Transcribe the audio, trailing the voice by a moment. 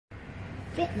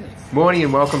fitness. Morning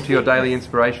and welcome to your daily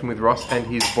inspiration with Ross and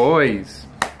his boys.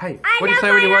 Hey, what did you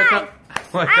say when you woke up?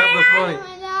 Woke up this morning.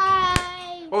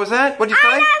 What was that? What did you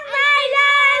say?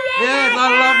 Yes, I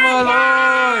love my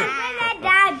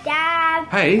life.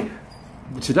 Hey,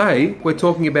 today we're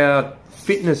talking about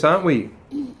fitness, aren't we?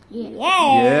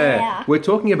 Yeah. We're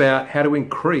talking about how to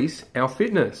increase our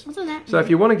fitness. What's that? So if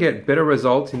you want to get better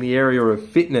results in the area of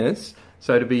fitness,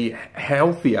 so to be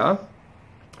healthier,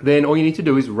 then all you need to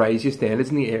do is raise your standards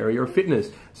in the area of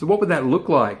fitness. So what would that look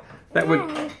like? That would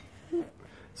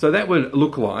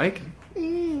look like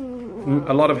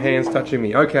a lot of hands touching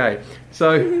me. Okay,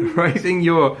 so raising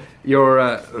your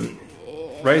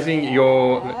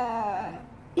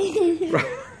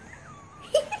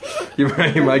You're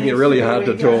making it really hard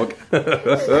to talk.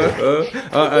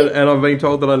 And I've been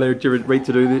told that I need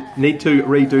to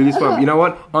redo this one. You know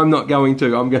what? I'm not going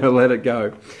to. I'm going to let it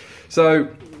go. So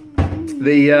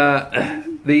the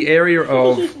area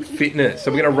of fitness.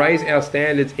 So we're going to raise our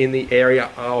standards in the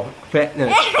area of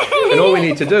fitness. And all we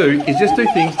need to do is just do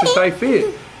things to stay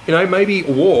fit. You know, maybe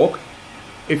walk.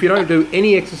 If you don't do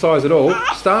any exercise at all,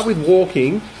 start with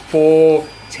walking for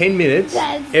 10 minutes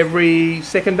every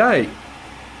second day.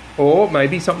 Or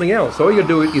maybe something else. All you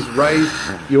do is raise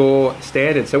your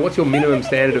standards. So what's your minimum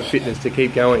standard of fitness to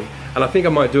keep going? And I think I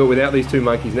might do it without these two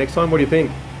monkeys next time. What do you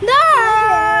think? No!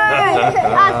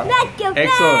 I'll smack your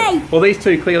Excellent. face. Well, these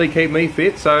two clearly keep me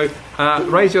fit. So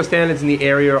raise your standards in the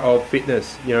area of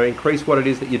fitness. You know, increase what it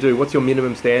is that you do. What's your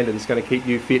minimum standard that's going to keep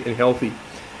you fit and healthy?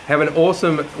 Have an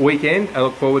awesome weekend. I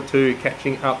look forward to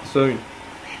catching up soon.